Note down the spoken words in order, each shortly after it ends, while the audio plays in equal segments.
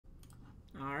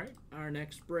Alright, our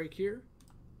next break here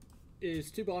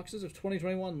is 2 boxes of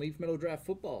 2021 Leaf Metal Draft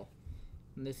Football.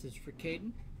 And this is for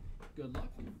Caden. Good luck.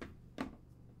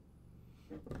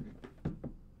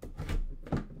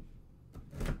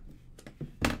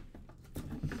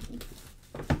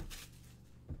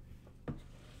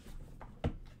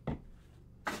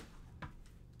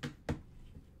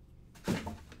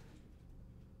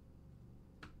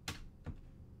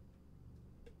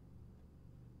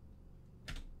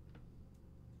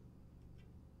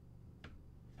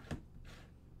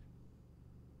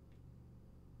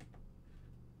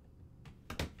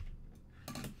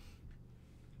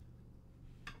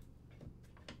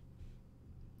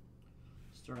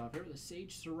 Start off here with a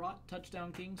Sage Surratt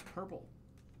Touchdown Kings purple.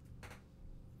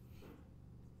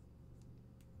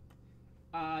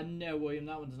 No, William,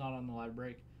 that one's not on the live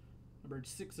break. Number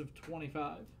 6 of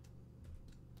 25.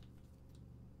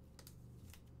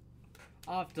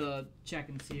 I'll have to check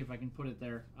and see if I can put it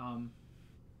there.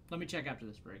 Let me check after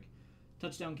this break.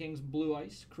 Touchdown Kings Blue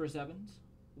Ice, Chris Evans,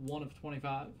 1 of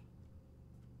 25.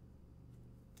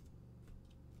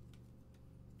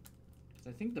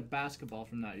 I think the basketball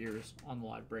from that year is on the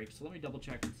live break, so let me double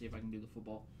check and see if I can do the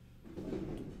football.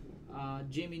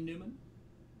 Jamie Newman,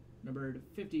 numbered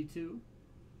 52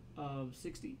 of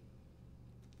 60.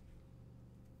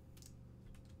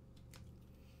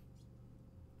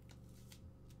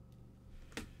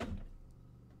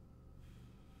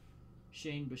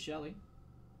 Shane Bushelley,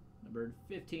 numbered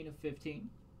 15 of 15.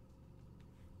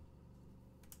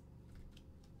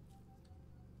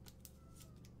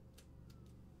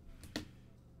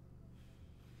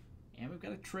 And we've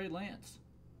got a Trey Lance.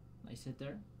 Nice hit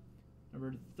there.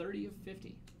 Number 30 of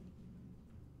 50.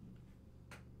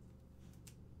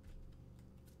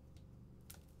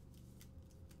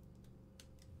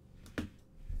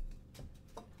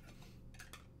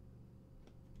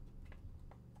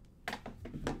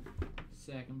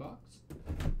 Second box.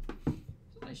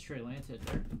 It's a nice Trey Lance hit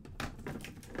there.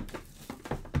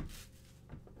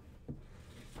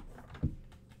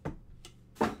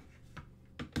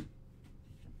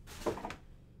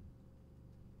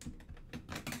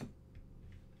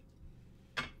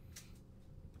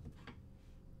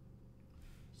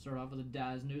 Start off with a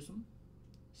Daz Newsome,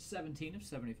 17 of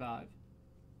 75.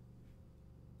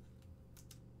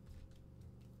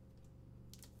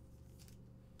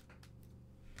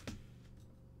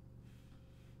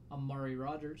 Amari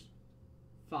Rogers,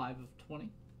 5 of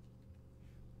 20.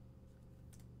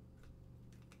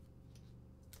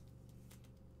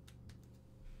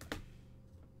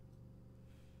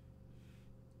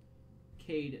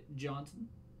 Cade Johnson,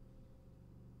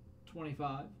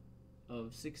 25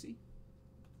 of 60.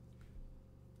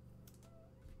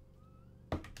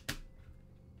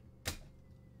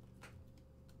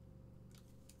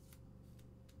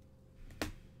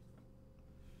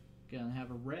 Gonna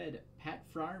have a red Pat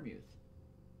Freiermuth,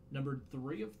 numbered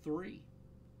 3 of 3.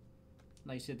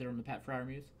 Nice hit there on the Pat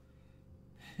Freiermuth.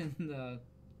 And the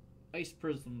ice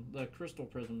prism, the crystal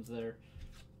prisms there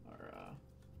are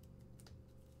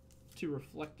too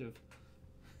reflective.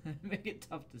 Make it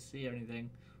tough to see anything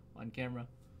on camera.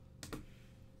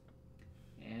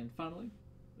 And finally,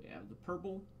 we have the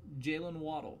purple Jalen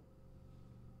Waddle.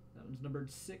 That one's numbered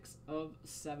 6 of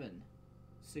 7.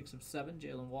 6 of 7,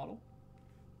 Jalen Waddle.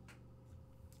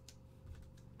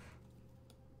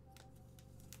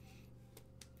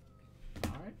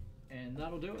 And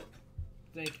that'll do it.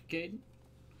 Thank you, Caden.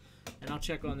 And I'll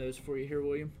check on those for you here,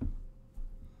 William.